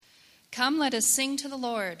Come, let us sing to the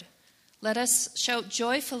Lord. Let us shout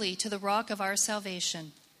joyfully to the rock of our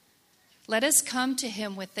salvation. Let us come to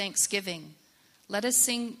him with thanksgiving. Let us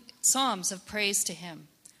sing psalms of praise to him.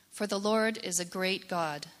 For the Lord is a great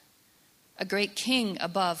God, a great King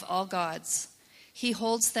above all gods. He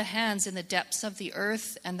holds the hands in the depths of the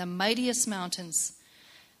earth and the mightiest mountains.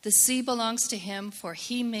 The sea belongs to him, for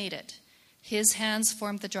he made it. His hands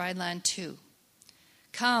formed the dry land too.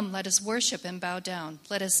 Come, let us worship and bow down.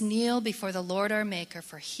 Let us kneel before the Lord our Maker,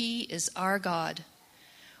 for he is our God.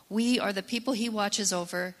 We are the people he watches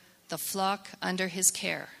over, the flock under his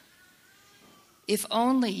care. If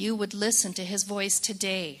only you would listen to his voice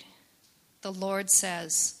today. The Lord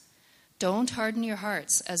says, don't harden your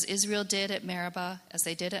hearts as Israel did at Meribah, as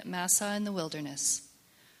they did at Massah in the wilderness.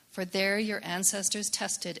 For there your ancestors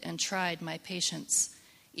tested and tried my patience,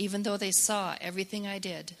 even though they saw everything I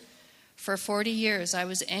did. For 40 years I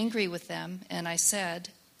was angry with them, and I said,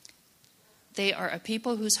 they are a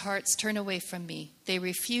people whose hearts turn away from me. They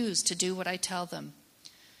refuse to do what I tell them.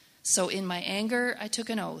 So in my anger I took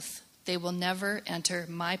an oath. They will never enter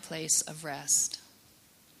my place of rest.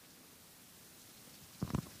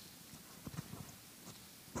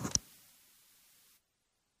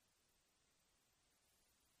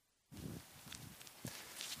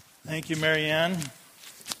 Thank you, Marianne.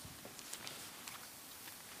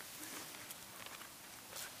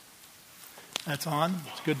 That's on.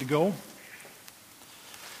 It's good to go.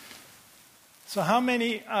 So how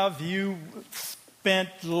many of you spent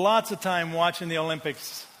lots of time watching the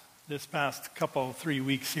Olympics this past 3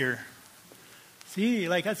 weeks here? See,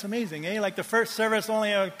 that's amazing, eh? Like the first service,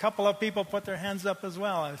 only a couple of people put their hands up as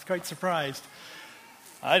well. I was quite surprised.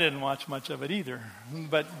 I didn't watch much of it either.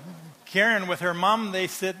 But Karen with her mom, they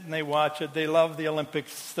sit and they watch it. They love the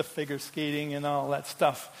Olympics, the figure skating and all that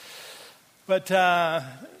stuff. But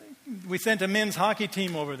we sent a men's hockey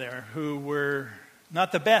team over there who were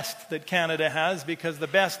not the best that Canada has, because the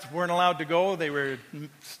best weren't allowed to go. They were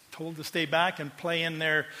told to stay back and play in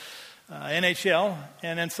their NHL.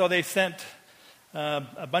 And so they sent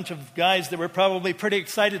a bunch of guys that were probably pretty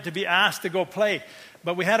excited to be asked to go play.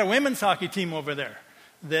 But we had a women's hockey team over there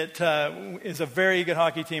that is a very good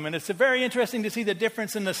hockey team. And it's very interesting to see the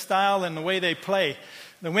difference in the style and the way they play.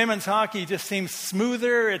 The women's hockey just seems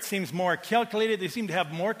smoother. It seems more calculated. They seem to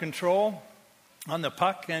have more control on the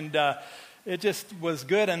puck. And it just was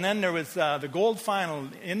good. And then there was the gold final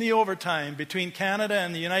in the overtime between Canada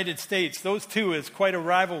and the United States. Those two is quite a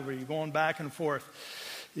rivalry going back and forth.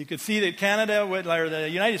 You could see that the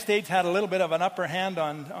United States had a little bit of an upper hand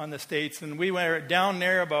on the States. And we were down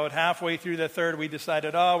there about halfway through the third. We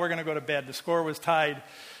decided, we're going to go to bed. The score was tied.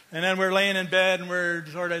 And then we're laying in bed and we're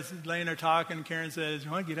sort of laying there talking. Karen says,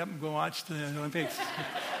 you want to get up and go watch the Olympics?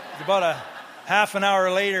 It's about a half an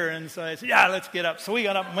hour later. And so I said, yeah, let's get up. So we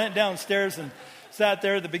got up and went downstairs and sat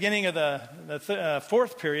there at the beginning of the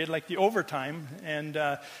fourth period, like the overtime. And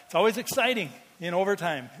it's always exciting in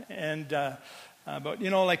overtime. And but,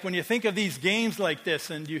 like when you think of these games like this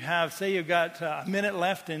and you have, say you've got a minute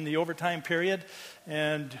left in the overtime period,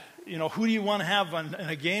 and, who do you want to have in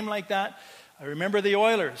a game like that? I remember the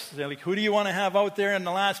Oilers. They're like, who do you want to have out there in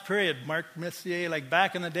the last period? Mark Messier, like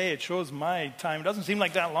back in the day. It shows my time. It doesn't seem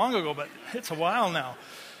like that long ago, but it's a while now.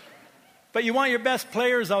 But you want your best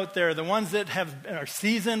players out there, the ones that are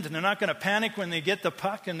seasoned, and they're not going to panic when they get the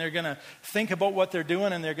puck, and they're going to think about what they're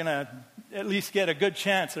doing, and they're going to at least get a good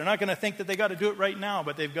chance. They're not going to think that they got to do it right now,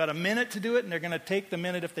 but they've got a minute to do it, and they're going to take the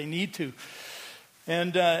minute if they need to.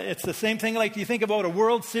 And it's the same thing like you think about a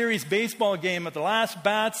World Series baseball game at the last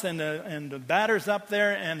bats, and the batter's up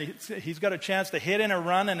there, and he's got a chance to hit in a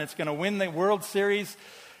run, and it's going to win the World Series.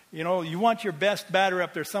 You want your best batter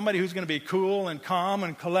up there, somebody who's going to be cool and calm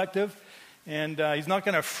and collective. And he's not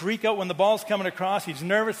going to freak out when the ball's coming across. He's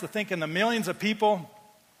nervous to think in the millions of people.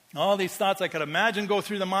 All these thoughts I could imagine go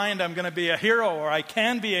through the mind. I'm going to be a hero, or I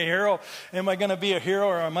can be a hero. Am I going to be a hero,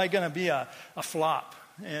 or am I going to be a flop?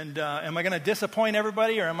 And am I going to disappoint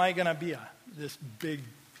everybody, or am I going to be this big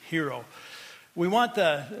hero? We want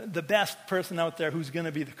the best person out there who's going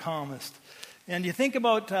to be the calmest. And you think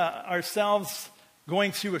about ourselves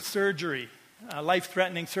going through a surgery, a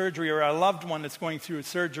life-threatening surgery, or a loved one that's going through a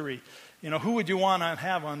surgery. Who would you want to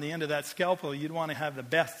have on the end of that scalpel? You'd want to have the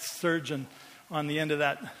best surgeon on the end of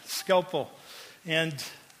that scalpel. And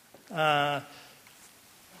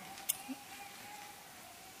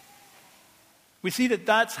we see that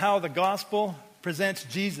that's how the gospel presents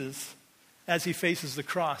Jesus as he faces the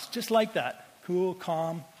cross. Just like that. Cool,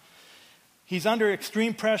 calm. He's under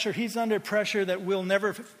extreme pressure. He's under pressure that we'll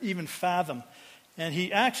never even fathom. And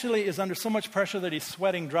he actually is under so much pressure that he's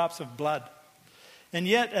sweating drops of blood. And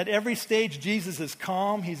yet, at every stage, Jesus is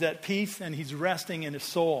calm, he's at peace, and he's resting in his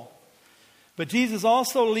soul. But Jesus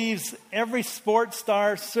also leaves every sports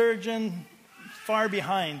star, surgeon far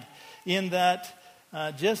behind, in that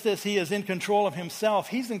just as he is in control of himself,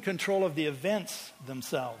 he's in control of the events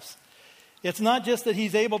themselves. It's not just that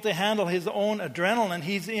he's able to handle his own adrenaline,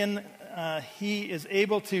 he is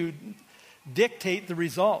able to dictate the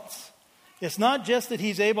results. It's not just that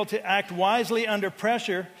he's able to act wisely under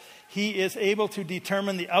pressure, he is able to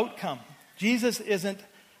determine the outcome. Jesus isn't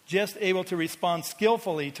just able to respond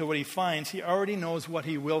skillfully to what he finds, he already knows what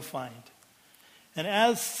he will find. And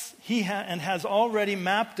as he has already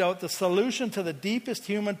mapped out the solution to the deepest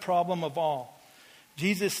human problem of all,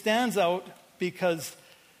 Jesus stands out because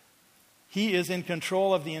he is in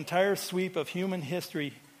control of the entire sweep of human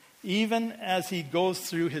history, even as he goes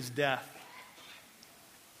through his death.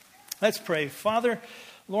 Let's pray. Father,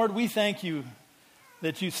 Lord, we thank you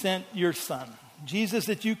that you sent your Son. Jesus,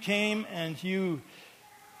 that you came and you,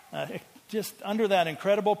 just under that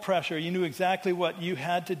incredible pressure, you knew exactly what you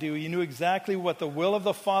had to do. You knew exactly what the will of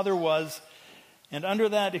the Father was. And under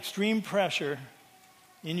that extreme pressure,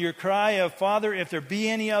 in your cry of, Father, if there be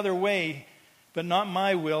any other way, but not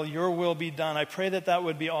my will, your will be done. I pray that that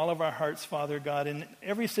would be all of our hearts, Father God. In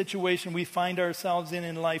every situation we find ourselves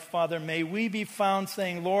in life, Father, may we be found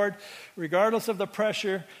saying, Lord, regardless of the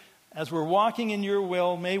pressure, as we're walking in your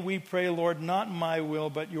will, may we pray, Lord, not my will,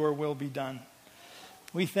 but your will be done.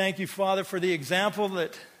 We thank you, Father, for the example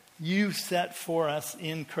that you set for us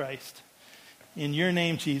in Christ. In your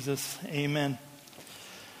name, Jesus, amen.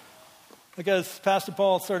 Because Pastor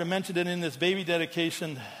Paul sort of mentioned it in this baby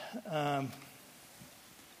dedication,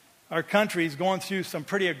 our country is going through some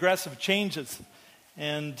pretty aggressive changes.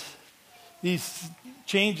 And these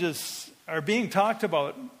changes are being talked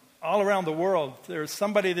about all around the world. There's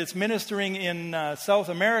somebody that's ministering in South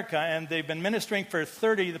America, and they've been ministering for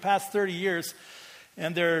the past 30 years.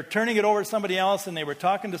 And they're turning it over to somebody else, and they were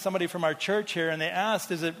talking to somebody from our church here, and they asked,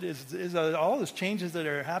 is all those changes that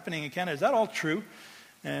are happening in Canada, is that all true?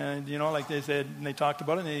 And, like they said, and they talked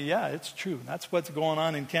about it, and yeah, it's true. That's what's going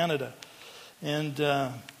on in Canada. And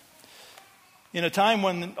in a time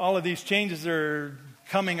when all of these changes are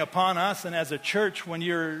coming upon us, and as a church,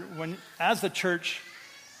 as the church,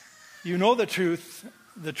 you know the truth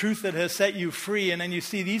that has set you free, and then you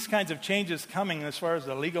see these kinds of changes coming as far as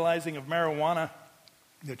the legalizing of marijuana,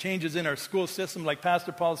 the changes in our school system, like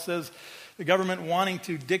Pastor Paul says, the government wanting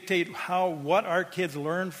to dictate what our kids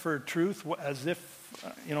learn for truth, as if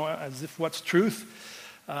what's truth,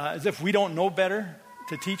 as if we don't know better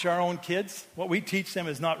to teach our own kids. What we teach them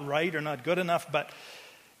is not right or not good enough, but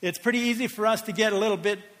it's pretty easy for us to get a little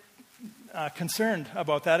bit concerned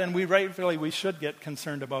about that, and we should get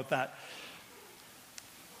concerned about that.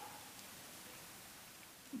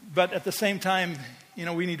 But at the same time,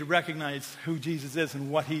 we need to recognize who Jesus is and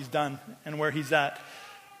what he's done and where he's at.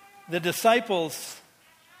 The disciples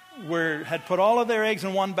had put all of their eggs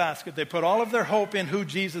in one basket. They put all of their hope in who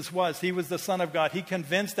Jesus was. He was the Son of God. He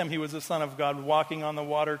convinced them he was the Son of God, walking on the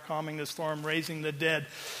water, calming the storm, raising the dead.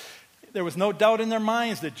 There was no doubt in their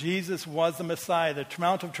minds that Jesus was the Messiah. The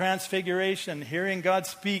Mount of Transfiguration, hearing God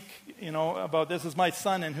speak, about this is my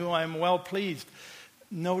Son in whom I am well pleased.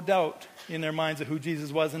 No doubt in their minds of who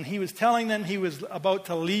Jesus was. And he was telling them he was about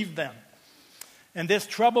to leave them. And this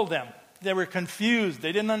troubled them. They were confused.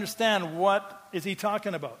 They didn't understand what is he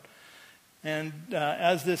talking about. And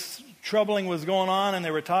as this troubling was going on and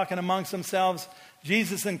they were talking amongst themselves,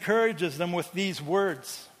 Jesus encourages them with these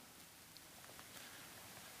words.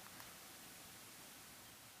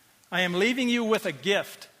 I am leaving you with a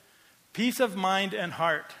gift, peace of mind and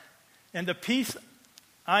heart. And the peace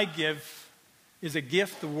I give is a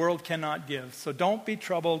gift the world cannot give. So don't be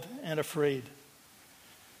troubled and afraid.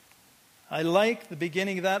 I like the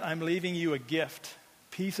beginning of that. I'm leaving you a gift,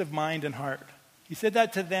 peace of mind and heart. He said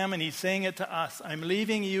that to them, and he's saying it to us. I'm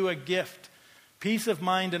leaving you a gift, peace of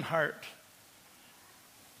mind and heart.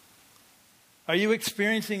 Are you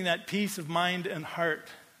experiencing that peace of mind and heart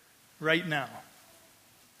right now?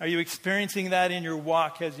 Are you experiencing that in your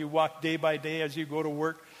walk as you walk day by day, as you go to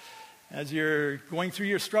work, as you're going through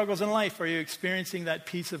your struggles in life? Are you experiencing that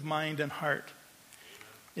peace of mind and heart?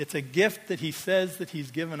 It's a gift that he says that he's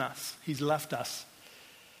given us. He's left us.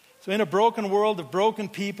 So in a broken world of broken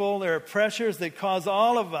people, there are pressures that cause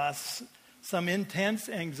all of us some intense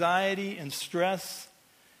anxiety and stress.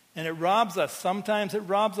 And it robs us. Sometimes it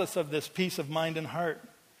robs us of this peace of mind and heart.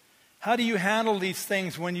 How do you handle these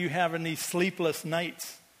things when you have these sleepless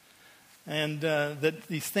nights? And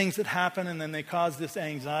these things that happen, and then they cause this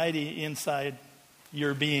anxiety inside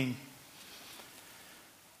your being.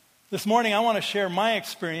 This morning, I want to share my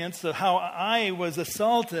experience of how I was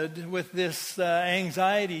assaulted with this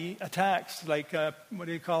anxiety attacks, like, what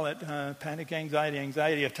do you call it? Panic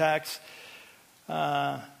anxiety attacks.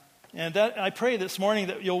 And I pray this morning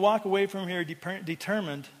that you'll walk away from here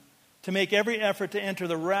determined to make every effort to enter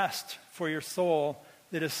the rest for your soul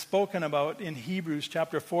that is spoken about in Hebrews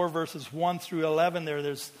chapter 4, verses 1 through 11.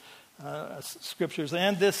 There's scriptures.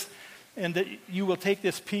 And that you will take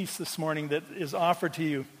this peace this morning that is offered to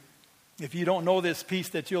you. If you don't know this peace,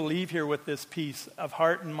 that you'll leave here with this peace of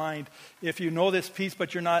heart and mind. If you know this peace,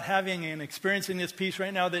 but you're not having and experiencing this peace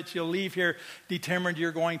right now, that you'll leave here determined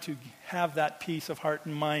you're going to have that peace of heart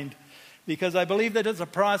and mind. Because I believe that it's a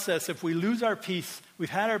process. If we lose our peace,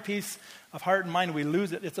 we've had our peace of heart and mind, we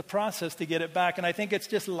lose it. It's a process to get it back. And I think it's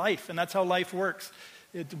just life, and that's how life works.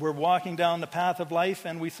 We're walking down the path of life,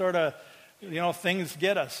 and we sort of, things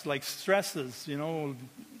get us, like stresses,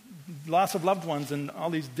 loss of loved ones and all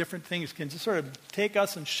these different things can just sort of take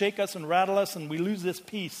us and shake us and rattle us, and we lose this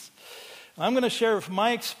peace. I'm going to share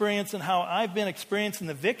my experience and how I've been experiencing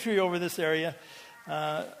the victory over this area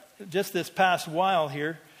just this past while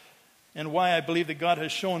here, and why I believe that God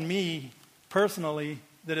has shown me personally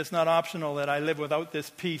that it's not optional that I live without this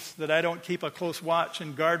peace, that I don't keep a close watch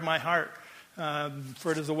and guard my heart,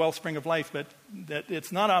 for it is a wellspring of life, but that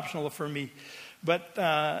it's not optional for me. But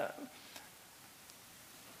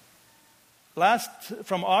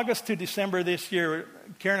from August to December this year,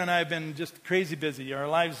 Karen and I have been just crazy busy. Our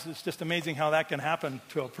lives, it's just amazing how that can happen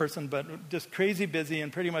to a person, but just crazy busy.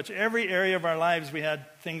 In pretty much every area of our lives, we had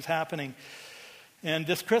things happening. And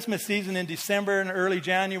this Christmas season in December and early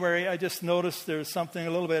January, I just noticed there's something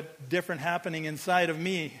a little bit different happening inside of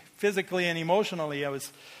me, physically and emotionally. I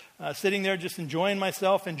was sitting there just enjoying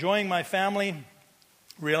myself, enjoying my family,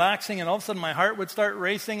 relaxing, and all of a sudden my heart would start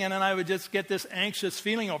racing, and then I would just get this anxious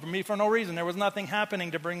feeling over me for no reason. There was nothing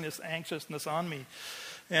happening to bring this anxiousness on me.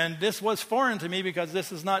 And this was foreign to me because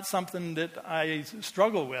this is not something that I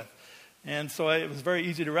struggle with. And so it was very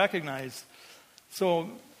easy to recognize. So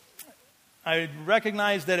I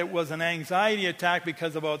recognized that it was an anxiety attack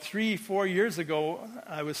because about 3-4 years ago,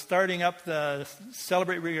 I was starting up the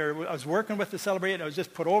Celebrate, or I was working with the Celebrate. I was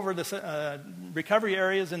just put over the recovery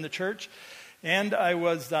areas in the church. And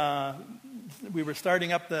we were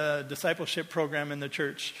starting up the discipleship program in the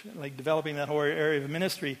church, like developing that whole area of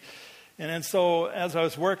ministry. And then so as I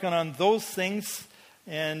was working on those things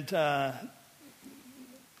and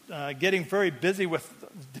getting very busy with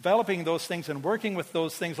developing those things and working with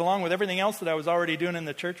those things, along with everything else that I was already doing in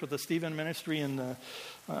the church with the Stevenson ministry and the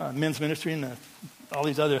men's ministry and all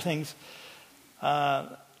these other things,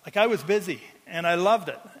 like I was busy. And I loved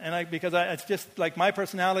it, because it's just like my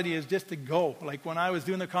personality is just to go. Like when I was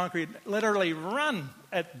doing the concrete, literally run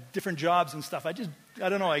at different jobs and stuff. I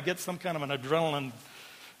don't know, I get some kind of an adrenaline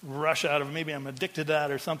rush out of it. Maybe I'm addicted to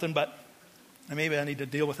that or something, but maybe I need to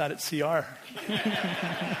deal with that at CR.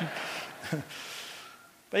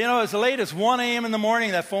 But as late as 1 a.m. in the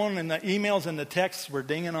morning, that phone and the emails and the texts were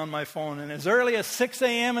dinging on my phone. And as early as 6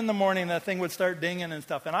 a.m. in the morning, that thing would start dinging and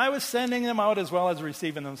stuff. And I was sending them out as well as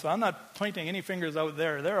receiving them. So I'm not pointing any fingers out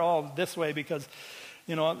there. They're all this way because,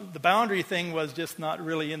 the boundary thing was just not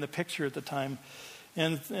really in the picture at the time.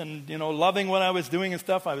 And loving what I was doing and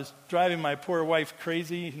stuff, I was driving my poor wife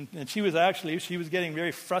crazy. And she was getting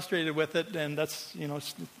very frustrated with it. And that's,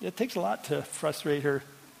 it takes a lot to frustrate her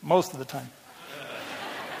most of the time.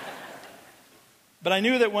 But I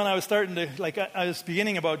knew that when I was starting to, I was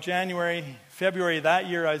beginning about January, February that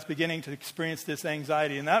year, I was beginning to experience this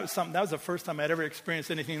anxiety. And that was the first time I'd ever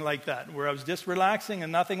experienced anything like that, where I was just relaxing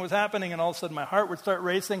and nothing was happening, and all of a sudden my heart would start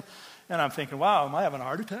racing. And I'm thinking, wow, am I having a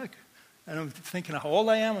heart attack? And I'm thinking how old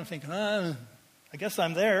I am. I'm thinking, I guess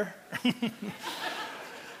I'm there.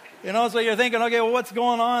 So you're thinking, okay, well, what's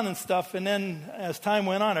going on and stuff? And then as time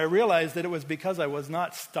went on, I realized that it was because I was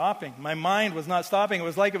not stopping. My mind was not stopping. It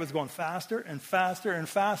was like it was going faster and faster and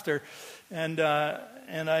faster. And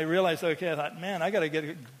I realized, okay, I thought, man, I got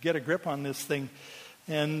to get a grip on this thing.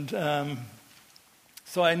 And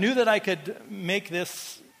so I knew that I could make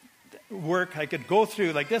this work. I could go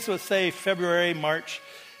through, like this was, say, February, March.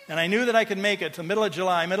 And I knew that I could make it to middle of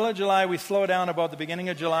July. Middle of July, we slow down about the beginning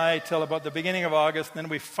of July till about the beginning of August. Then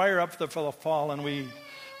we fire up for the fall and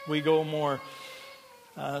we go more.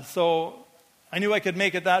 So I knew I could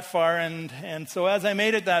make it that far. And so as I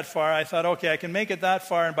made it that far, I thought, okay, I can make it that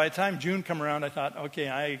far. And by the time June come around, I thought, okay,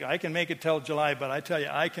 I can make it till July. But I tell you,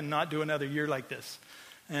 I cannot do another year like this.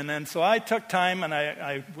 And then so I took time, and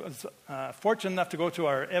I was fortunate enough to go to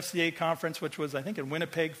our FCA conference, which was, I think, in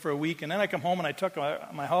Winnipeg for a week. And then I come home and I took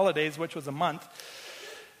my holidays, which was a month.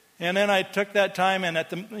 And then I took that time, and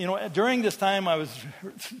during this time I was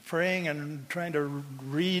praying and trying to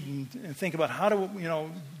read and think about how do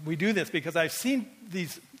we do this, because I've seen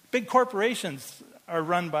these big corporations are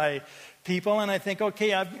run by people, and I think,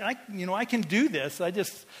 okay, I can do this. I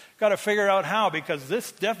just got to figure out how, because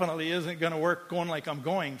this definitely isn't going to work going like I'm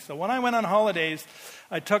going. So when I went on holidays,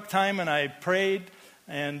 I took time and I prayed,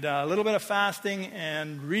 and a little bit of fasting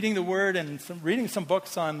and reading the Word and reading some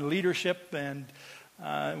books on leadership. And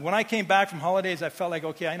when I came back from holidays, I felt like,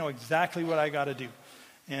 okay, I know exactly what I got to do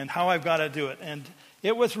and how I've got to do it. And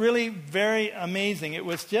it was really very amazing. It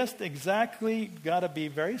was just exactly got to be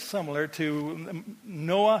very similar to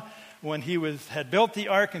Noah when he had built the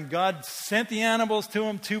ark and God sent the animals to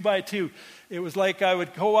him 2 by 2. It was like I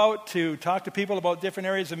would go out to talk to people about different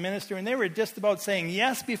areas of ministry, and they were just about saying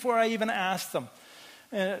yes before I even asked them.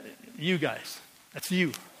 You guys, that's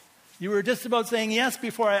you. You were just about saying yes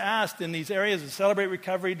before I asked in these areas of Celebrate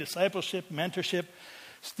Recovery, discipleship, mentorship,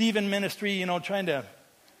 Stephen ministry, trying to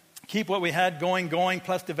keep what we had going,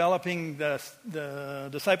 plus developing the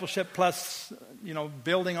discipleship, plus,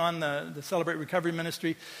 building on the Celebrate Recovery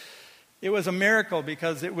ministry. It was a miracle,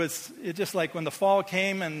 because it just like when the fall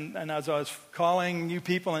came and as I was calling you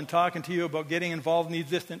people and talking to you about getting involved in these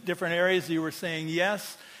different areas, you were saying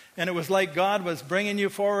yes. And it was like God was bringing you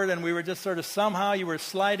forward, and we were just sort of somehow you were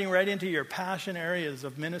sliding right into your passion areas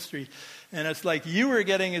of ministry. And it's like you were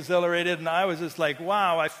getting exhilarated, and I was just like,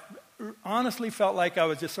 wow, I honestly felt like I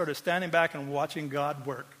was just sort of standing back and watching God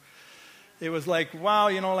work. It was like, wow,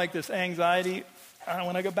 like this anxiety.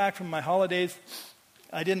 When I got back from my holidays,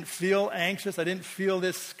 I didn't feel anxious. I didn't feel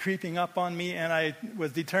this creeping up on me, and I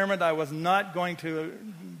was determined I was not going to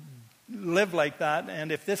live like that.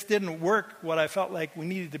 And if this didn't work, what I felt like we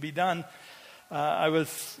needed to be done, it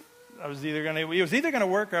was either going to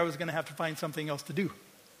work, or I was going to have to find something else to do.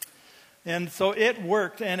 And so it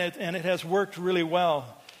worked, and it has worked really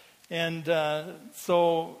well. And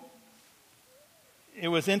so it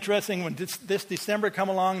was interesting when this December come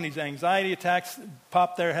along, and these anxiety attacks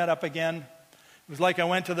popped their head up again. It was like I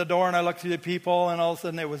went to the door and I looked through the people, and all of a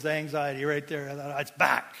sudden it was anxiety right there. I thought, it's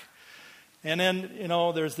back. And then,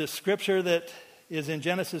 there's this scripture that is in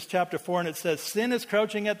Genesis chapter 4, and it says, sin is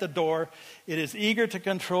crouching at the door. It is eager to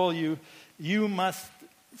control you. You must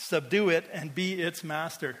subdue it and be its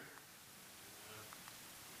master.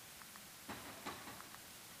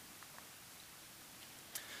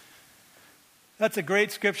 That's a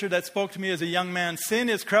great scripture that spoke to me as a young man. Sin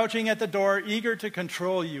is crouching at the door, eager to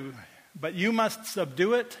control you, but you must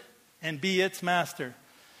subdue it and be its master.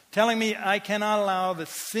 Telling me I cannot allow the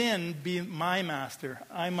sin be my master.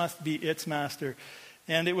 I must be its master.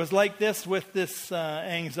 And it was like this with this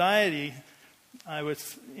anxiety. I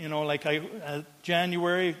was, December,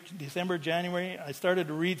 January, I started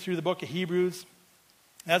to read through the book of Hebrews.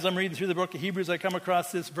 As I'm reading through the book of Hebrews, I come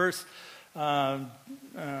across this verse, chapter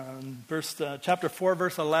 4,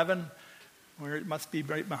 verse 11, where it must be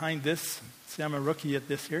right behind this. See, I'm a rookie at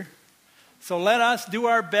this here. So let us do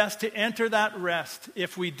our best to enter that rest.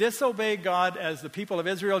 If we disobey God as the people of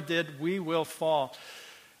Israel did, we will fall.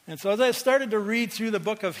 And so as I started to read through the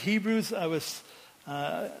book of Hebrews, I was,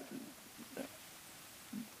 and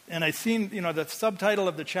I seen, the subtitle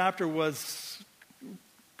of the chapter was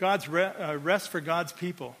God's rest for God's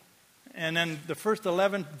people. And then the first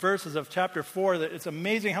 11 verses of chapter 4, it's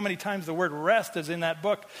amazing how many times the word rest is in that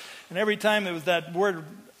book. And every time it was that word,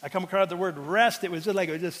 I come across the word rest, it was just like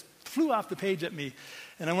it just flew off the page at me.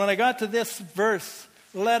 And then when I got to this verse,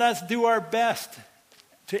 let us do our best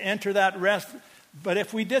to enter that rest. But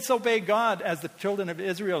if we disobey God as the children of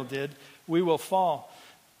Israel did, we will fall.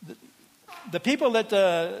 The people that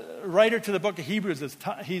the writer to the book of Hebrews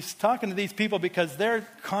he's talking to these people because they're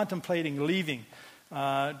contemplating leaving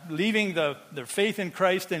their faith in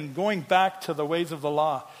Christ and going back to the ways of the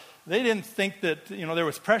law. They didn't think that, there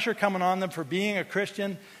was pressure coming on them for being a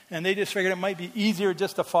Christian, and they just figured it might be easier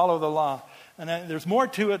just to follow the law. And there's more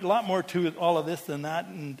to it, a lot more to it, all of this than that.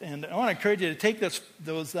 And I want to encourage you to take those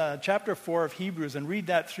chapter 4 of Hebrews and read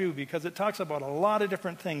that through, because it talks about a lot of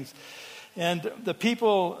different things. And the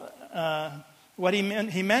people,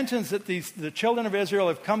 he mentions that the children of Israel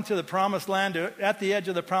have come to the promised land, at the edge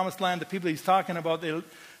of the promised land, the people he's talking about,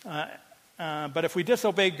 but if we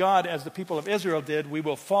disobey God as the people of Israel did, we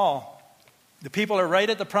will fall. The people are right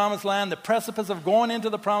at the promised land, the precipice of going into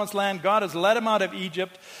the promised land. God has led them out of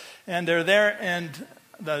Egypt, and they're there, and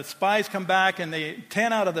the spies come back, and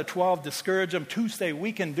 10 out of the 12 discourage them. 2 say,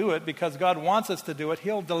 we can do it because God wants us to do it.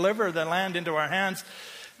 He'll deliver the land into our hands.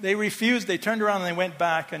 They refused. They turned around and they went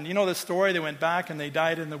back. And you know the story. They went back and they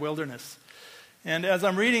died in the wilderness. And as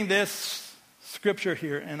I'm reading this, scripture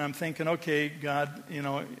here, and I'm thinking, okay, God,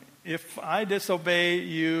 if I disobey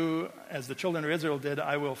you as the children of Israel did,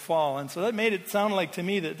 I will fall. And so that made it sound like to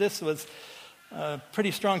me that this was a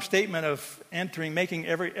pretty strong statement of making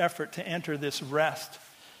every effort to enter this rest.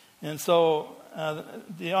 And so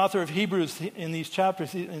the author of Hebrews in these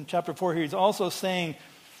chapters, in chapter 4 here, he's also saying,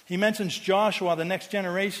 he mentions Joshua, the next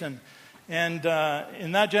generation. And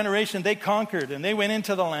in that generation, they conquered and they went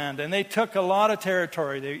into the land and they took a lot of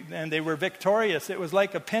territory and they were victorious. It was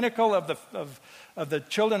like a pinnacle of the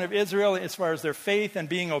children of Israel as far as their faith and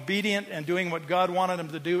being obedient and doing what God wanted them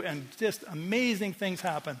to do. And just amazing things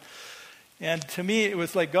happened. And to me, it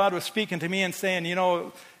was like God was speaking to me and saying,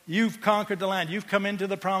 you've conquered the land. You've come into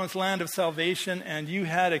the promised land of salvation, and you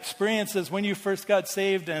had experiences when you first got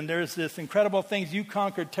saved, and there's this incredible things. You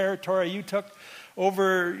conquered territory. You took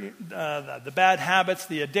over the bad habits,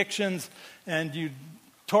 the addictions, and you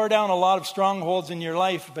tore down a lot of strongholds in your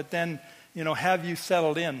life, but then, have you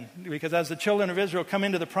settled in? Because as the children of Israel come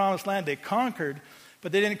into the promised land, they conquered,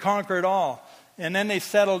 but they didn't conquer it all. And then they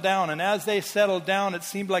settled down, and as they settled down, it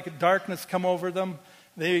seemed like darkness come over them.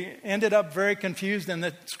 They ended up very confused, and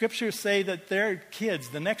the scriptures say that their kids,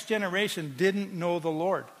 the next generation, didn't know the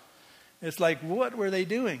Lord. It's like, what were they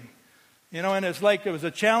doing? And it's like it was a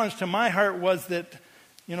challenge to my heart was that,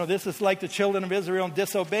 this is like the children of Israel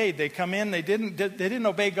disobeyed. They come in, they didn't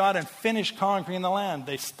obey God and finish conquering the land.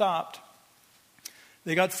 They stopped.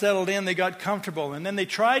 They got settled in, they got comfortable, and then they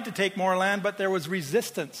tried to take more land, but there was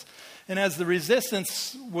resistance. And as the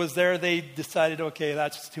resistance was there, they decided, okay,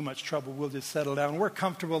 that's too much trouble. We'll just settle down. We're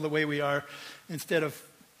comfortable the way we are instead of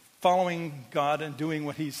following God and doing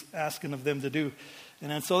what he's asking of them to do.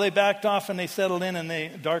 And so they backed off and they settled in,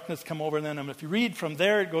 and darkness come over them. And if you read from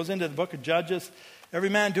there, it goes into the book of Judges. Every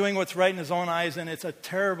man doing what's right in his own eyes, and it's a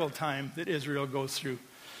terrible time that Israel goes through.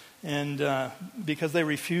 And because they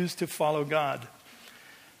refuse to follow God.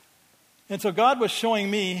 And so God was showing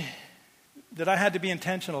me that I had to be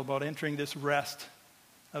intentional about entering this rest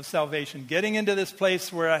of salvation, getting into this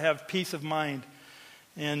place where I have peace of mind.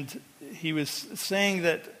 And he was saying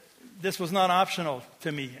that this was not optional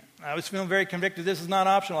to me. I was feeling very convicted. This is not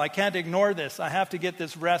optional. I can't ignore this. I have to get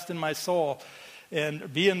this rest in my soul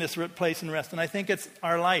and be in this place and rest. And I think it's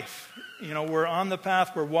our life. We're on the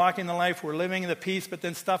path. We're walking the life. We're living in the peace. But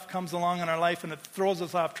then stuff comes along in our life and it throws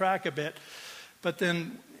us off track a bit. But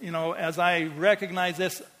then, as I recognize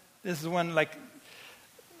this is when, I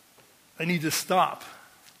need to stop.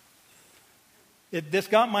 This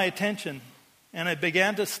got my attention, and I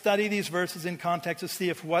began to study these verses in context to see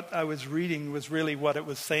if what I was reading was really what it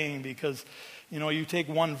was saying. Because, you take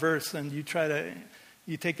one verse and you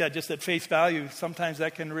take that just at face value. Sometimes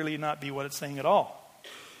that can really not be what it's saying at all.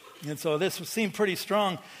 And so this seemed pretty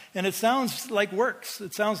strong. And it sounds like works.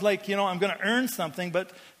 It sounds like, I'm going to earn something,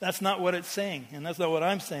 but that's not what it's saying. And that's not what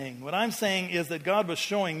I'm saying. What I'm saying is that God was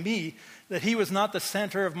showing me that he was not the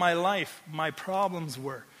center of my life. My problems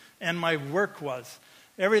were, and my work was.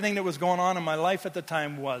 Everything that was going on in my life at the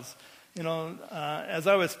time was. As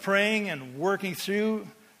I was praying and working through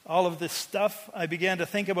all of this stuff, I began to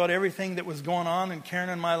think about everything that was going on and Karen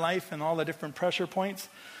in my life and all the different pressure points.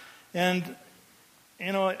 And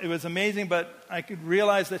it was amazing, but I could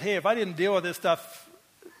realize that, hey, if I didn't deal with this stuff,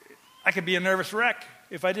 I could be a nervous wreck.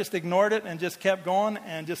 If I just ignored it and just kept going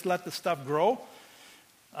and just let the stuff grow,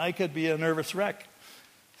 I could be a nervous wreck.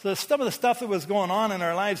 So some of the stuff that was going on in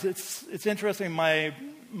our lives, it's interesting. My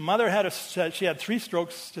mother she had 3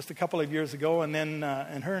 strokes just a couple of years ago, and then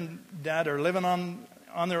and her and Dad are living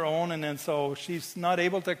on their own, and then so she's not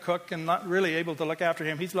able to cook and not really able to look after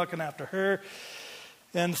him. He's looking after her.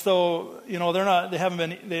 And so, at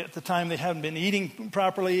the time they haven't been eating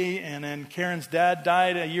properly, and then Karen's dad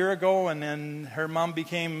died a year ago, and then her mom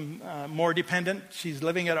became more dependent. She's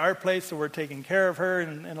living at our place, so we're taking care of her,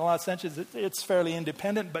 and in a lot of senses it's fairly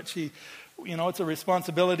independent, but she, it's a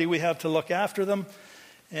responsibility we have to look after them.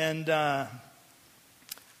 And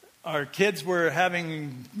our kids were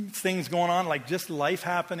having things going on, like just life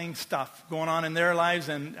happening stuff going on in their lives.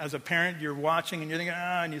 And as a parent, you're watching and you're thinking,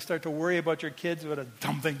 and you start to worry about your kids. What a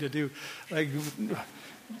dumb thing to do.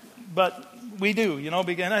 But we do, and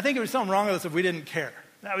I think there was something wrong with us if we didn't care.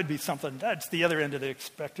 That would be something. That's the other end of the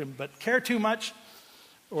spectrum. But care too much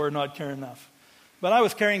or not care enough. But I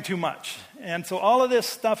was caring too much. And so all of this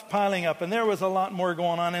stuff piling up, and there was a lot more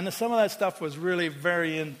going on. And some of that stuff was really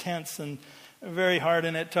very intense and very hard,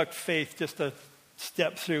 and it took faith just to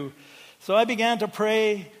step through. So I began to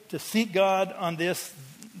pray, to seek God on this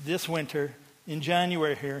winter in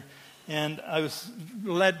January here, and I was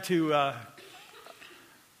led to a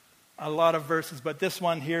lot of verses, but this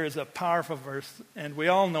one here is a powerful verse, and we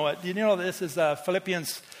all know it. You know, this is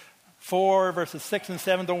Philippians 4, verses 6 and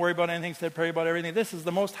 7, don't worry about anything, instead pray about everything. This is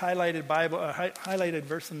the most highlighted highlighted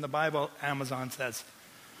verse in the Bible, Amazon says.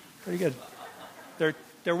 Pretty good.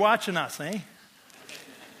 They're watching us, eh?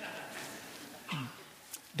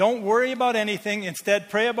 Don't worry about anything. Instead,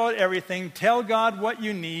 pray about everything. Tell God what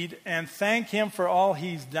you need and thank Him for all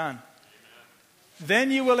He's done.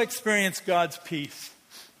 Then you will experience God's peace,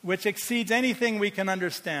 which exceeds anything we can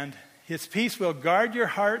understand. His peace will guard your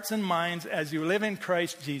hearts and minds as you live in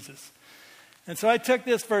Christ Jesus. And so I took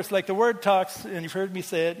this verse, like the Word talks, and you've heard me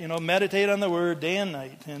say it, meditate on the Word day and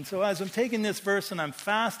night. And so as I'm taking this verse and I'm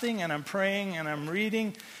fasting and I'm praying and I'm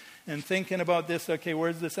reading and thinking about this, okay,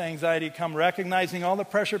 where's this anxiety come? Recognizing all the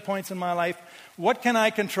pressure points in my life. What can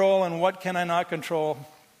I control and what can I not control?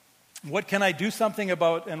 What can I do something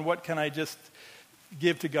about and what can I just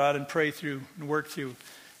give to God and pray through and work through?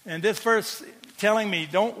 And this verse telling me,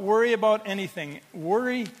 don't worry about anything.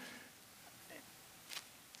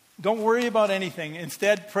 Don't worry about anything.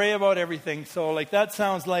 Instead, pray about everything. So that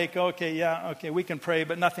sounds like, okay, we can pray,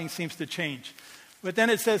 but nothing seems to change. But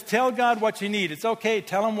then it says, tell God what you need. It's okay,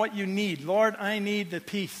 tell Him what you need. Lord, I need the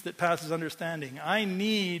peace that passes understanding. I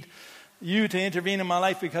need you to intervene in my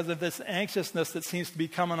life because of this anxiousness that seems to be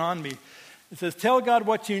coming on me. It says, tell God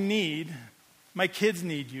what you need. My kids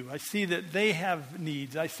need you. I see that they have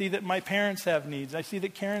needs. I see that my parents have needs. I see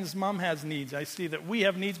that Karen's mom has needs. I see that we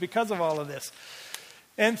have needs because of all of this.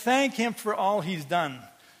 And thank Him for all He's done.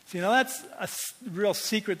 See, now that's a real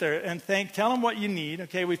secret there. And tell Him what you need.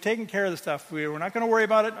 Okay, we've taken care of the stuff. We're not going to worry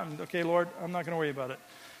about it. Okay, Lord, I'm not going to worry about it.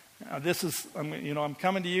 I'm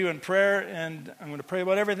coming to you in prayer, and I'm going to pray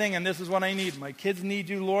about everything, and this is what I need. My kids need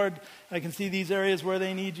you, Lord. I can see these areas where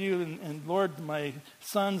they need you, and Lord, my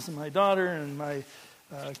sons and my daughter and my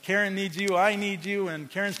Karen needs you. I need you,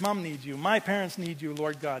 and Karen's mom needs you. My parents need you,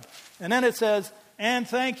 Lord God. And then it says, and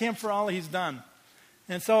thank Him for all He's done.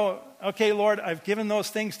 And so, okay, Lord, I've given those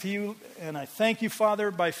things to you, and I thank you,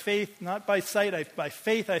 Father, by faith, not by sight. By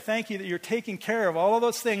faith, I thank you that you're taking care of all of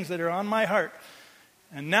those things that are on my heart.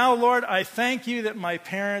 And now, Lord, I thank you that my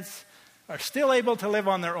parents are still able to live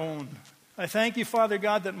on their own. I thank you, Father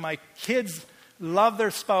God, that my kids love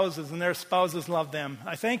their spouses and their spouses love them.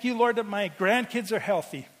 I thank you, Lord, that my grandkids are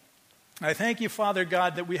healthy. I thank you, Father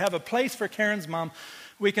God, that we have a place for Karen's mom.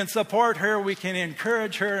 We can support her, we can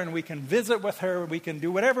encourage her, and we can visit with her. We can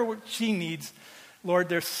do whatever she needs. Lord,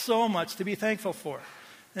 there's so much to be thankful for.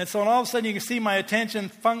 And so all of a sudden you can see my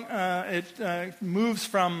attention, moves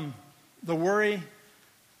from the worry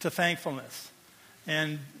to thankfulness.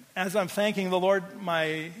 And as I'm thanking the Lord,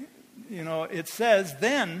 it says,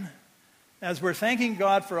 then, as we're thanking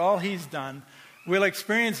God for all He's done, we'll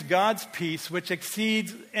experience God's peace, which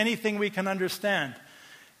exceeds anything we can understand.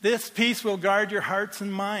 This peace will guard your hearts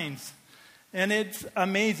and minds. And it's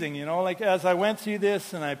amazing, as I went through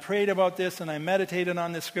this and I prayed about this and I meditated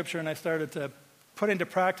on this scripture and I started to put into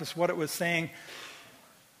practice what it was saying.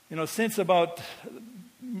 Since about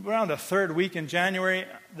around the third week in January,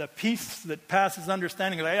 the peace that passes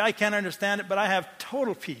understanding, I can't understand it, but I have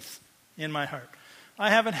total peace in my heart. I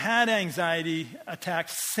haven't had anxiety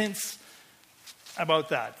attacks since about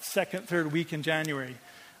that third week in January.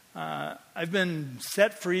 I've been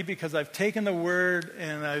set free because I've taken the Word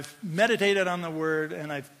and I've meditated on the Word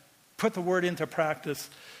and I've put the Word into practice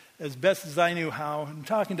as best as I knew how. I'm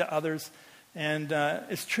talking to others, and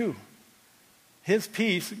it's true. His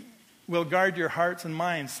peace will guard your hearts and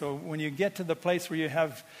minds. So when you get to the place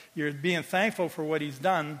where you're being thankful for what He's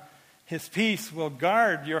done, His peace will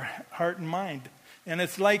guard your heart and mind. And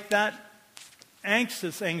it's like that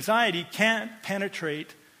anxiety can't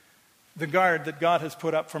penetrate the guard that God has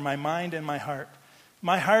put up for my mind and my heart.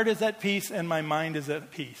 My heart is at peace and my mind is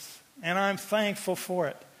at peace. And I'm thankful for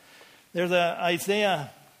it. There's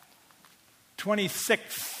Isaiah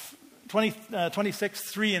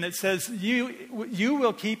 26:3, and it says, you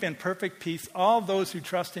will keep in perfect peace all those who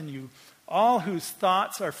trust in you, all whose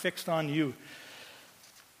thoughts are fixed on you.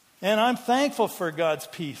 And I'm thankful for God's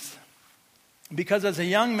peace. Because as a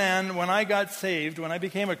young man, when I got saved, when I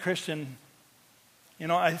became a Christian,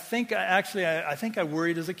 I think I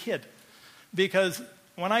worried as a kid. Because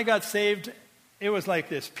when I got saved, it was like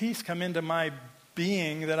this peace come into my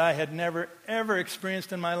being that I had never, ever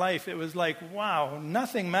experienced in my life. It was like, wow,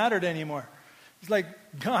 nothing mattered anymore. It's like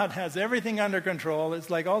God has everything under control. It's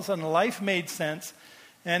like all of a sudden life made sense,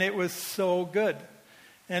 and it was so good.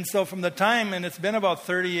 And so from the time, and it's been about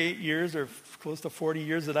 38 years or close to 40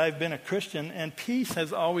 years that I've been a Christian, and peace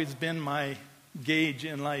has always been my gauge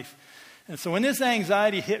in life. And so when this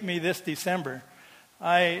anxiety hit me this December,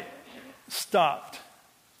 I stopped.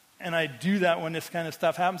 And I do that when this kind of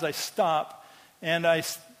stuff happens. I stop and I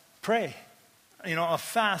pray. I'll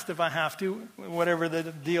fast if I have to, whatever the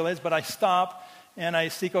deal is, but I stop and I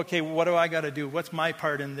seek, okay, what do I got to do? What's my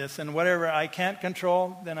part in this? And whatever I can't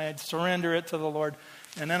control, then I surrender it to the Lord.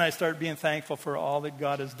 And then I start being thankful for all that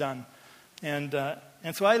God has done. And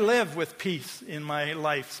so I live with peace in my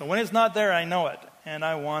life. So when it's not there, I know it. And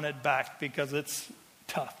I want it back because it's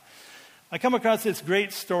tough. I come across this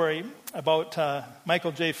great story about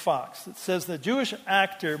Michael J. Fox. It says the Jewish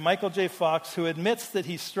actor Michael J. Fox, who admits that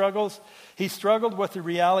he struggled with the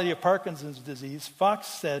reality of Parkinson's disease. Fox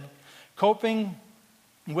said, coping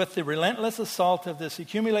with the relentless assault of this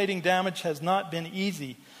accumulating damage has not been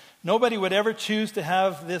easy. Nobody would ever choose to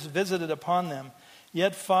have this visited upon them.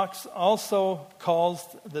 Yet Fox also calls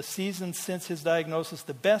the season since his diagnosis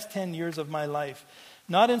the best 10 years of my life.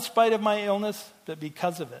 Not in spite of my illness, but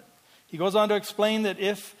because of it. He goes on to explain that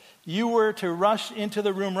if you were to rush into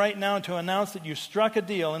the room right now to announce that you struck a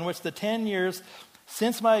deal in which the 10 years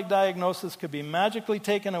since my diagnosis could be magically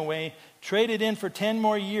taken away, traded in for 10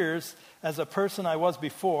 more years as a person I was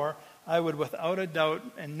before, I would without a doubt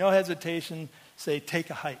and no hesitation say, take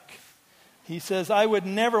a hike. He says, I would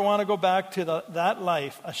never want to go back to that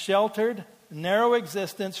life, a sheltered, narrow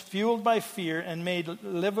existence fueled by fear and made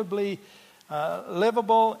livable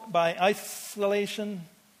by insulation,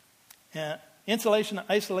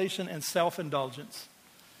 isolation, and self-indulgence.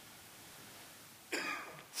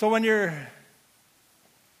 So when you're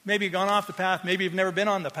maybe gone off the path, maybe you've never been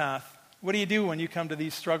on the path, what do you do when you come to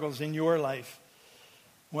these struggles in your life?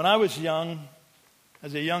 When I was young,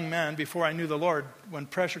 as a young man, before I knew the Lord, when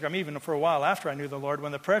pressure came, even for a while after I knew the Lord,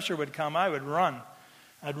 when the pressure would come, I would run.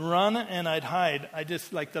 I'd run and I'd hide. I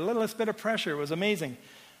just, like the littlest bit of pressure was amazing.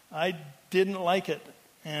 I didn't like it,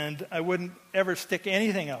 and I wouldn't ever stick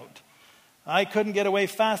anything out. I couldn't get away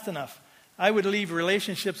fast enough. I would leave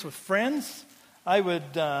relationships with friends. I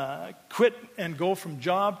would quit and go from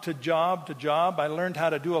job to job to job. I learned how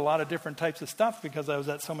to do a lot of different types of stuff because I was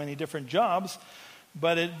at so many different jobs,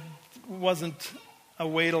 but it wasn't a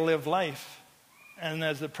way to live life. And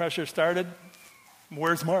as the pressure started,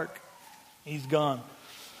 where's Mark? He's gone.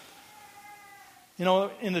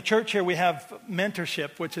 In the church here we have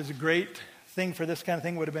mentorship, which is a great thing for this kind of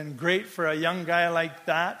thing. Would have been great for a young guy like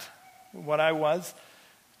that, what I was,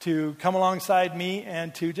 to come alongside me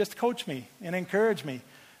and to just coach me and encourage me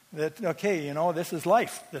that, okay, this is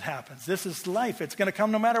life that happens. This is life. It's going to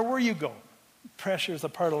come no matter where you go. Pressure is a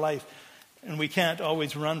part of life, and we can't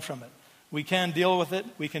always run from it. We can deal with it.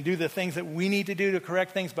 We can do the things that we need to do to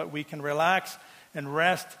correct things, but we can relax and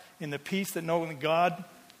rest in the peace that knowing God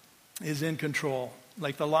is in control.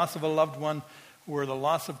 Like the loss of a loved one or the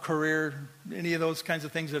loss of career, any of those kinds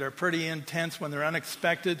of things that are pretty intense when they're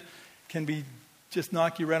unexpected can be just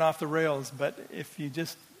knock you right off the rails. But if you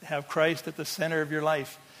just have Christ at the center of your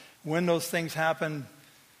life, when those things happen,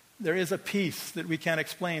 there is a peace that we can't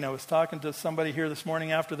explain. I was talking to somebody here this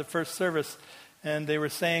morning after the first service, and they were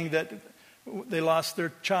saying that they lost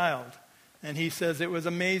their child. And he says it was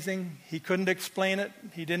amazing. He couldn't explain it.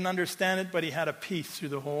 He didn't understand it, but he had a peace through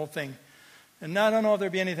the whole thing. And I don't know if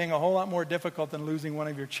there'd be anything a whole lot more difficult than losing one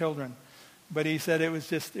of your children. But he said it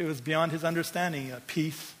was beyond his understanding, a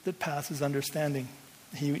peace that passes understanding.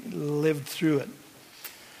 He lived through it.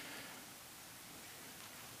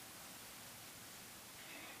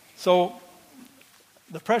 So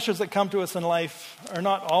the pressures that come to us in life are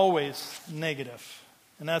not always negative.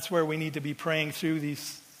 And that's where we need to be praying through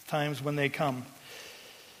these times when they come.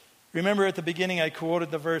 Remember at the beginning I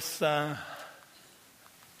quoted the verse, I'll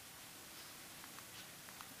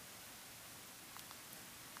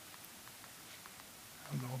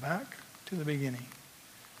go back to the beginning.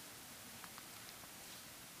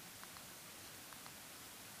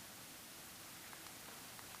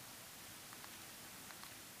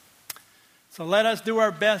 So let us do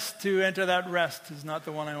our best to enter that rest is not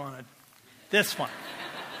the one I wanted. This one.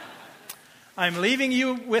 I'm leaving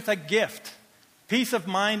you with a gift, peace of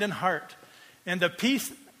mind and heart. And the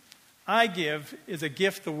peace I give is a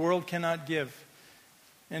gift the world cannot give.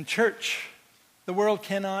 And church, the world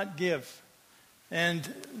cannot give.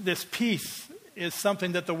 And this peace is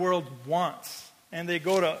something that the world wants. And they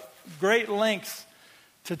go to great lengths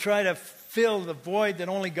to try to fill the void that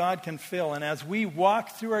only God can fill. And as we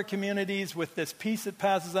walk through our communities with this peace that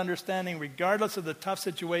passes understanding, regardless of the tough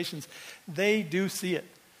situations, they do see it.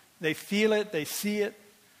 They feel it, they see it,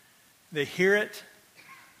 they hear it.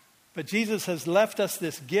 But Jesus has left us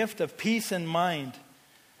this gift of peace in mind.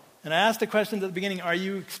 And I asked the question at the beginning, are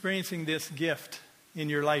you experiencing this gift in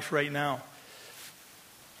your life right now?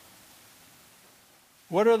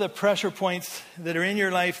 What are the pressure points that are in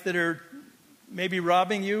your life that are maybe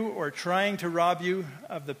robbing you or trying to rob you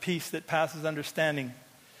of the peace that passes understanding?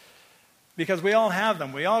 Because we all have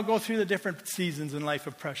them. We all go through the different seasons in life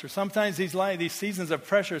of pressure. Sometimes these seasons of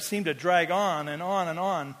pressure seem to drag on and on and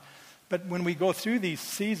on. But when we go through these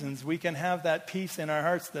seasons, we can have that peace in our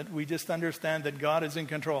hearts that we just understand that God is in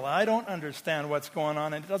control. I don't understand what's going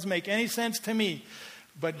on, and it doesn't make any sense to me.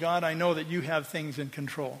 But God, I know that you have things in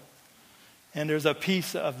control. And there's a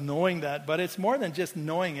peace of knowing that. But it's more than just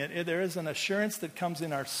knowing it. There is an assurance that comes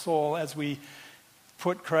in our soul as we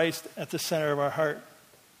put Christ at the center of our heart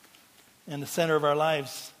and the center of our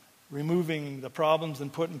lives, removing the problems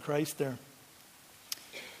and putting Christ there.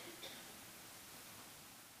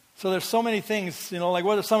 So there's so many things, like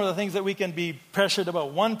what are some of the things that we can be pressured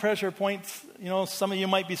about? One pressure point, some of you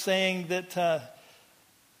might be saying that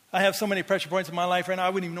I have so many pressure points in my life right now, I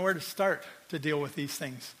wouldn't even know where to start to deal with these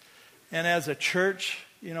things. And as a church,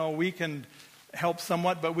 we can help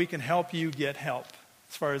somewhat, but we can help you get help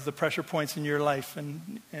as far as the pressure points in your life.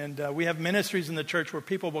 And we have ministries in the church where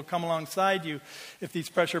people will come alongside you if these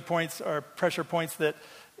pressure points are pressure points that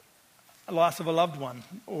loss of a loved one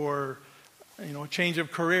or change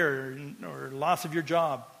of career or loss of your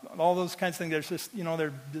job, all those kinds of things. There's just,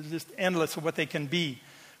 they're just endless of what they can be.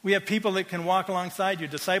 We have people that can walk alongside you,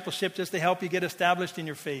 discipleship, just to help you get established in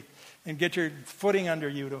your faith and get your footing under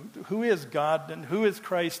you. Who is God and who is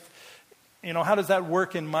Christ? How does that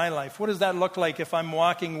work in my life? What does that look like if I'm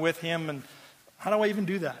walking with him? And how do I even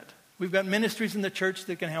do that? We've got ministries in the church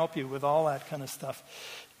that can help you with all that kind of stuff.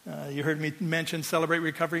 You heard me mention Celebrate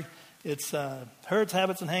Recovery. It's hurts,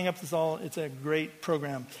 habits, and hang-ups. It's a great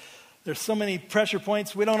program. There's so many pressure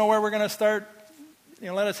points. We don't know where we're going to start.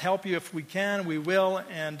 Let us help you if we can. We will.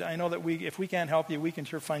 And I know that if we can't help you, we can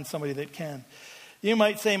sure find somebody that can. You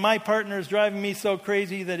might say, my partner is driving me so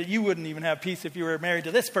crazy that you wouldn't even have peace if you were married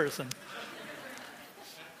to this person.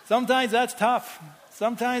 Sometimes that's tough.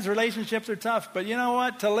 Sometimes relationships are tough. But you know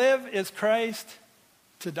what? To live is Christ.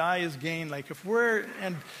 To die is gain.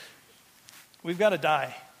 We've got to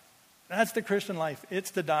die. That's the Christian life. It's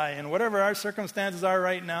to die. And whatever our circumstances are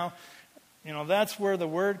right now, that's where the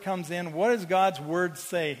word comes in. What does God's word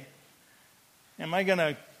say? Am I going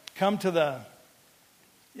to come to the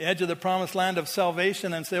edge of the promised land of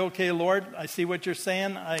salvation and say, okay, Lord, I see what you're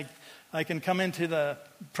saying. I can come into the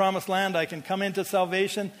promised land. I can come into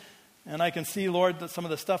salvation. And I can see, Lord, that some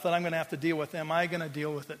of the stuff that I'm going to have to deal with, am I going to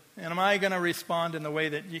deal with it? And am I going to respond in the way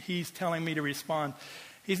that he's telling me to respond?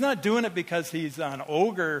 He's not doing it because he's an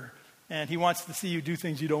ogre and he wants to see you do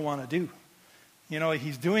things you don't want to do.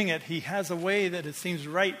 He's doing it. He has a way that it seems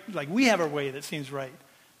right. Like we have a way that seems right,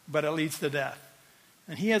 but it leads to death.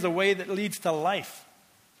 And he has a way that leads to life.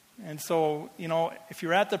 And so, if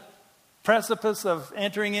you're at the precipice of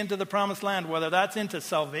entering into the promised land, whether that's into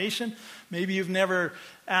salvation, maybe you've never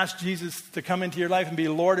asked Jesus to come into your life and be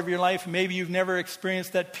Lord of your life. Maybe you've never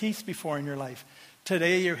experienced that peace before in your life.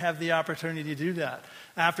 Today you have the opportunity to do that.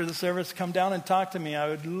 After the service, come down and talk to me. I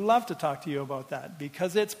would love to talk to you about that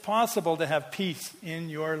because it's possible to have peace in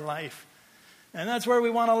your life. And that's where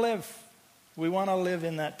we want to live. We want to live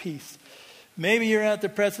in that peace. Maybe you're at the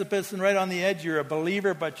precipice and right on the edge, you're a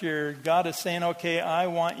believer, but God is saying, okay, I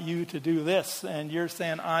want you to do this. And you're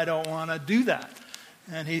saying, I don't want to do that.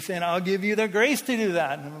 And he's saying, I'll give you the grace to do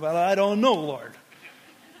that. But I don't know, Lord.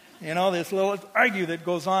 This little argue that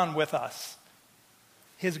goes on with us.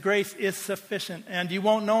 His grace is sufficient. And you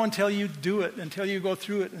won't know until you do it, until you go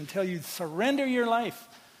through it, until you surrender your life.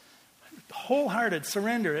 Wholehearted,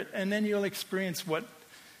 surrender it. And then you'll experience what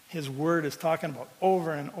his word is talking about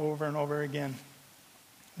over and over and over again.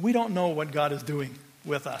 We don't know what God is doing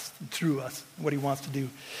with us and through us, what he wants to do.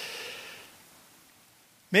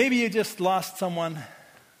 Maybe you just lost someone,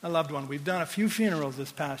 a loved one. We've done a few funerals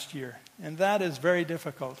this past year, and that is very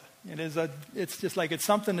difficult. It's just like it's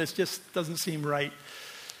something that just doesn't seem right.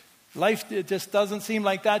 Life, it just doesn't seem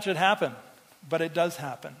like that should happen, but it does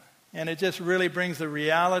happen. And it just really brings the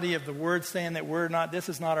reality of the word saying that this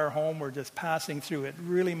is not our home, we're just passing through. It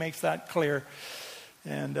really makes that clear.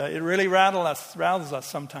 And it really rattles us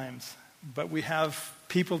sometimes. But we have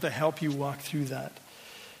people to help you walk through that.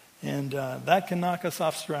 And that can knock us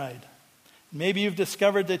off stride. Maybe you've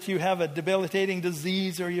discovered that you have a debilitating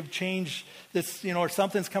disease, or you've changed this, or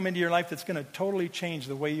something's come into your life that's going to totally change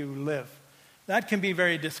the way you live. That can be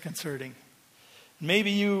very disconcerting.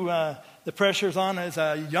 Maybe the pressure's on as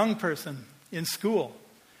a young person in school.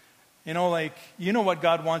 You know what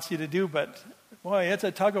God wants you to do, but boy, it's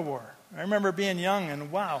a tug of war. I remember being young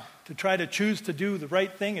and wow, to try to choose to do the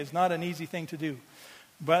right thing is not an easy thing to do.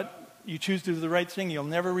 But you choose to do the right thing, you'll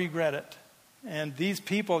never regret it. And these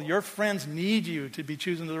people, your friends, need you to be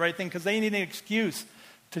choosing the right thing because they need an excuse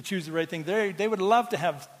to choose the right thing. They would love to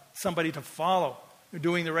have somebody to follow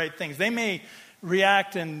doing the right things. They may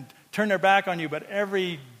react and turn their back on you, but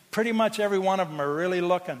pretty much every one of them are really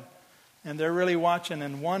looking. And they're really watching.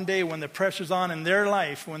 And one day when the pressure's on in their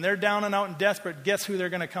life, when they're down and out and desperate, guess who they're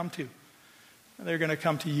going to come to? They're going to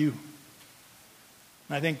come to you.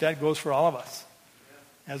 And I think that goes for all of us.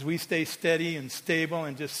 As we stay steady and stable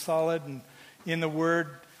and just solid and in the Word,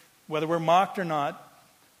 whether we're mocked or not,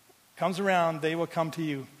 comes around, they will come to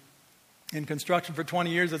you. In construction for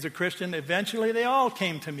 20 years as a Christian, eventually they all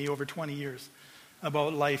came to me over 20 years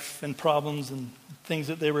about life and problems and things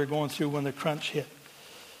that they were going through when the crunch hit.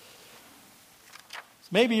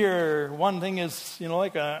 Maybe one thing is,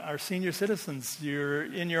 like our senior citizens. You're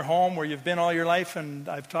in your home where you've been all your life, and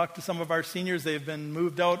I've talked to some of our seniors. They've been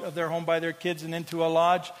moved out of their home by their kids and into a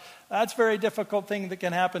lodge. That's a very difficult thing that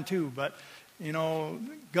can happen too. But,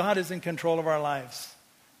 God is in control of our lives.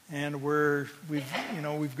 And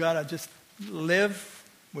we've got to just live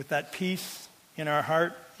with that peace in our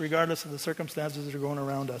heart, regardless of the circumstances that are going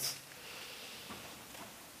around us.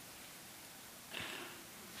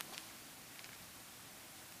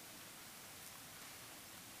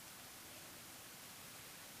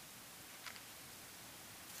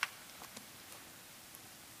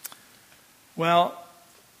 Well,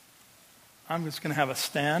 I'm just going to have a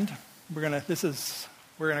stand. We're going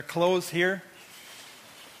to close here.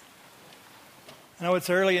 I know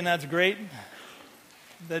it's early and that's great.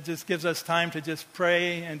 That just gives us time to just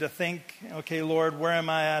pray and to think, okay, Lord, where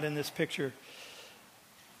am I at in this picture?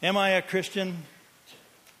 Am I a Christian?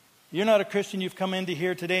 You're not a Christian. You've come into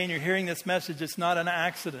here today and you're hearing this message. It's not an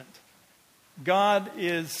accident. God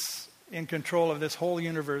is in control of this whole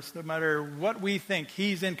universe. No matter what we think,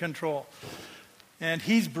 He's in control. And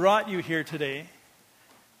He's brought you here today.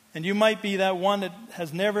 And you might be that one that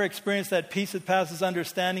has never experienced that peace that passes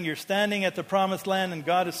understanding. You're standing at the promised land and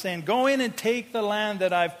God is saying, go in and take the land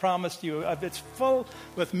that I've promised you. It's full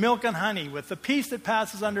with milk and honey, with the peace that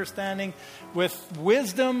passes understanding, with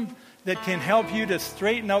wisdom that can help you to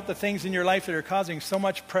straighten out the things in your life that are causing so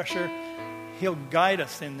much pressure. He'll guide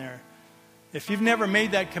us in there. If you've never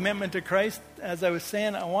made that commitment to Christ, as I was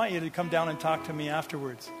saying, I want you to come down and talk to me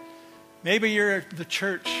afterwards. Maybe you're the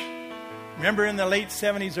church. Remember in the late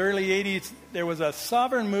 70s, early 80s, there was a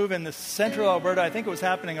sovereign move in the central Alberta. I think it was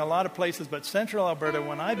happening a lot of places, but central Alberta,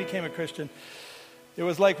 when I became a Christian, it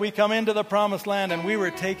was like we come into the promised land and we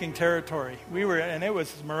were taking territory. And it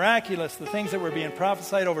was miraculous, the things that were being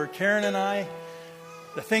prophesied over Karen and I,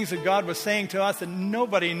 the things that God was saying to us that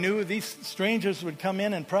nobody knew. These strangers would come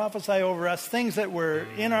in and prophesy over us, things that were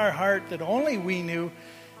in our heart that only we knew,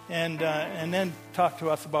 and then talk to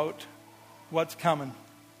us about what's coming.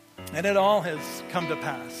 And it all has come to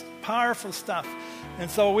pass. Powerful stuff.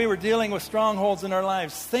 And so we were dealing with strongholds in our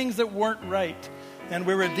lives, things that weren't right. And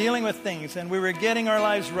we were dealing with things, and we were getting our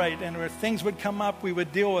lives right. And where things would come up, we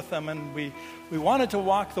would deal with them. And we wanted to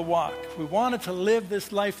walk the walk. We wanted to live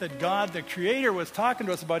this life that God, the Creator, was talking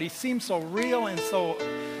to us about. He seemed so real and so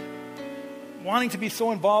wanting to be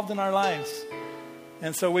so involved in our lives.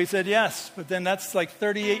 And so we said yes, but then that's like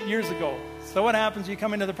 38 years ago. So what happens? You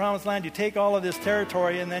come into the promised land, you take all of this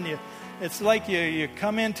territory, and then it's like you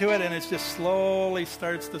come into it and it just slowly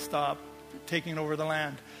starts to stop taking over the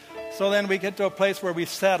land. So then we get to a place where we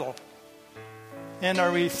settle. And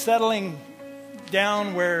are we settling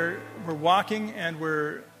down where we're walking and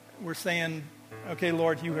we're saying, okay,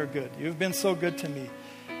 Lord, you are good. You've been so good to me.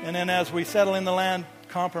 And then as we settle in the land,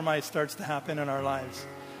 compromise starts to happen in our lives.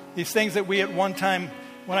 These things that we at one time,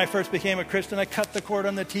 when I first became a Christian, I cut the cord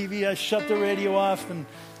on the TV, I shut the radio off, and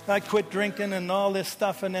I quit drinking and all this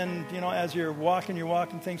stuff. And then, as you're walking,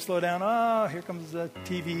 things slow down. Oh, here comes the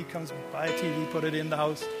TV, buy a TV, put it in the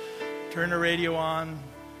house, turn the radio on.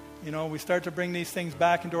 We start to bring these things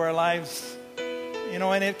back into our lives,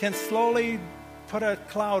 and it can slowly put a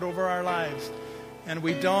cloud over our lives. And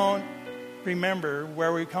we don't remember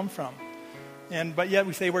where we come from. But yet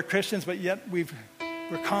we say we're Christians, but yet we're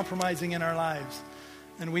compromising in our lives.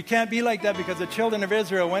 And we can't be like that because the children of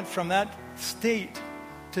Israel went from that state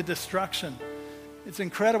to destruction. It's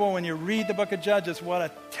incredible when you read the book of Judges what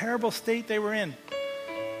a terrible state they were in.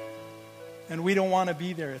 And we don't want to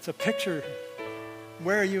be there. It's a picture.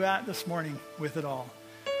 Where are you at this morning with it all?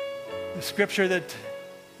 The scripture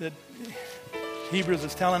that Hebrews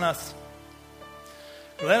is telling us,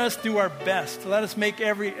 let us do our best. Let us make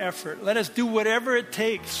every effort. Let us do whatever it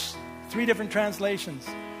takes. 3 different translations.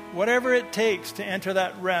 Whatever it takes to enter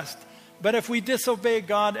that rest. But if we disobey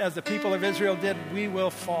God as the people of Israel did, we will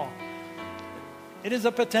fall. It is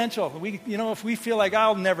a potential. If we feel like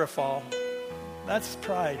I'll never fall, that's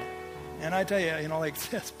pride. And I tell you, like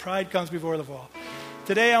this, pride comes before the fall.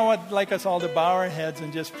 Today I would like us all to bow our heads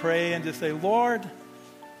and just pray and just say, Lord,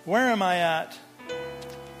 where am I at?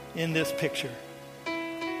 in this picture?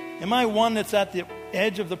 Am I one that's at the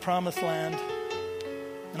edge of the promised land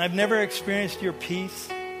and I've never experienced your peace?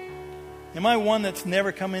 Am I one that's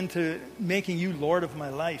never come into making you Lord of my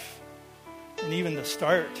life and even the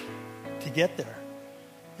start to get there?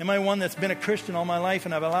 Am I one that's been a Christian all my life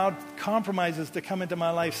and I've allowed compromises to come into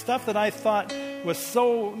my life, stuff that I thought was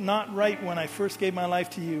so not right when I first gave my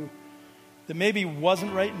life to you, that maybe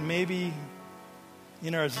wasn't right, and maybe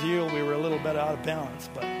in our zeal we were a little bit out of balance?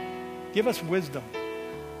 But give us wisdom.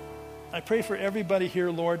 I pray for everybody here,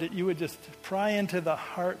 Lord, that you would just pry into the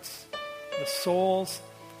hearts, the souls,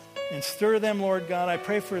 and stir them, Lord God. I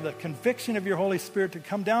pray for the conviction of your Holy Spirit to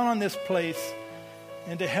come down on this place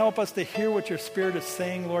and to help us to hear what your Spirit is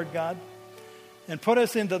saying, Lord God, and put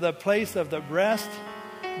us into the place of the rest,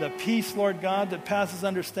 the peace, Lord God, that passes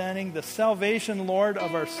understanding, the salvation, Lord,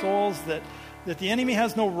 of our souls that the enemy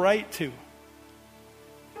has no right to.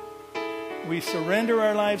 We surrender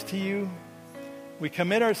our lives to you. We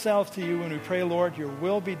commit ourselves to you, and we pray, Lord, your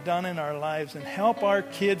will be done in our lives, and help our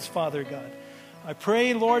kids, Father God. I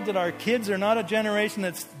pray, Lord, that our kids are not a generation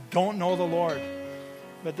that don't know the Lord,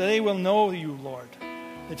 but that they will know you, Lord,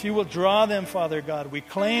 that you will draw them, Father God. We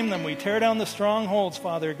claim them. We tear down the strongholds,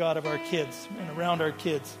 Father God, of our kids and around our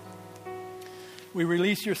kids. We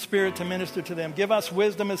release your Spirit to minister to them. Give us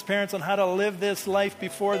wisdom as parents on how to live this life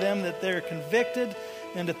before them, that they're convicted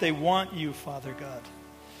and that they want you, Father God.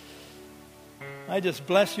 I just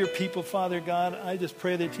bless your people, Father God. I just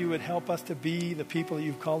pray that you would help us to be the people that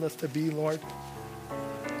you've called us to be, Lord.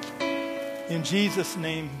 In Jesus'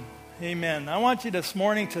 name, amen. I want you this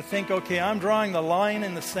morning to think, okay, I'm drawing the line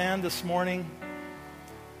in the sand this morning.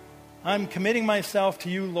 I'm committing myself to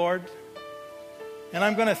you, Lord. And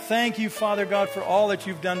I'm going to thank you, Father God, for all that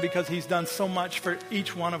you've done, because he's done so much for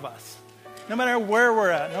each one of us. No matter where we're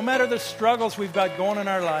at, no matter the struggles we've got going in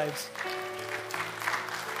our lives.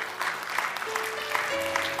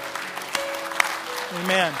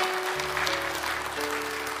 Amen.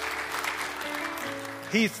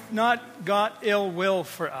 He's not got ill will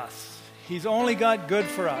for us. He's only got good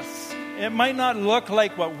for us. It might not look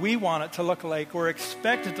like what we want it to look like or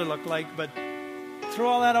expect it to look like, but throw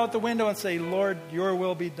all that out the window and say, Lord, your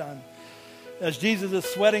will be done. As Jesus is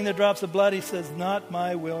sweating the drops of blood, he says, not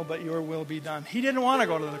my will, but your will be done. He didn't want to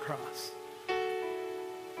go to the cross.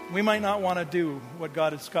 We might not want to do what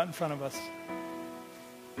God has got in front of us.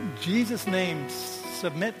 In Jesus' name,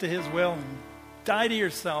 submit to his will and die to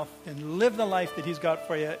yourself and live the life that he's got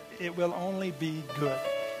for you. It will only be good.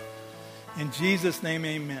 In Jesus' name,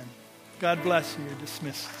 amen. God bless you. You're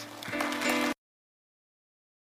dismissed.